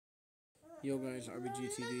Yo guys,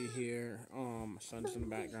 RBG TV here. Son's in the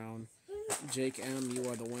background. Jake M, you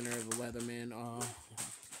are the winner of the Leatherman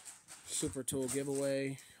Super Tool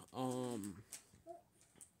giveaway.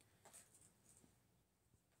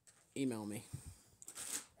 Email me.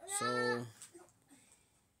 So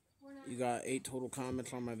you got 8 total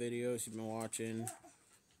comments on my videos you've been watching.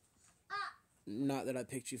 Not that I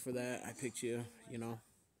picked you for that. I picked you,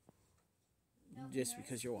 just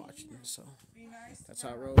because you're watching. So that's how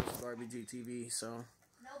it rolls with RBG TV. So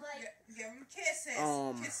give them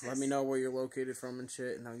kisses. Let me know where you're located from and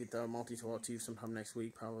shit, and I'll get the multi-tool to you sometime next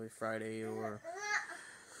week, probably Friday or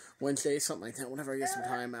Wednesday, something like that, whenever I get some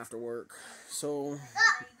time after work. So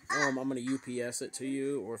I'm gonna UPS it to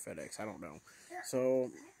you or FedEx, I don't know.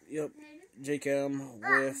 So yep, Jake M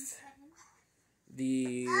with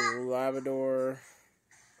the Labrador,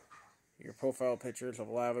 your profile pictures of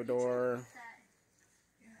Labrador.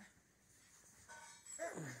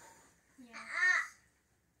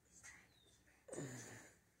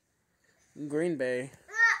 Green Bay.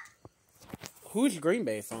 Who's Green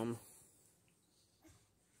Bay from?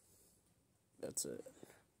 That's it.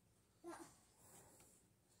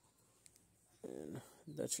 And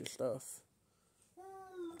that's your stuff.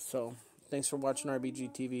 So, thanks for watching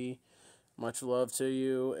RBG TV. Much love to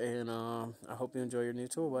you, and I hope you enjoy your new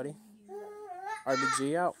tool, buddy.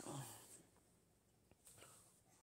 RBG out.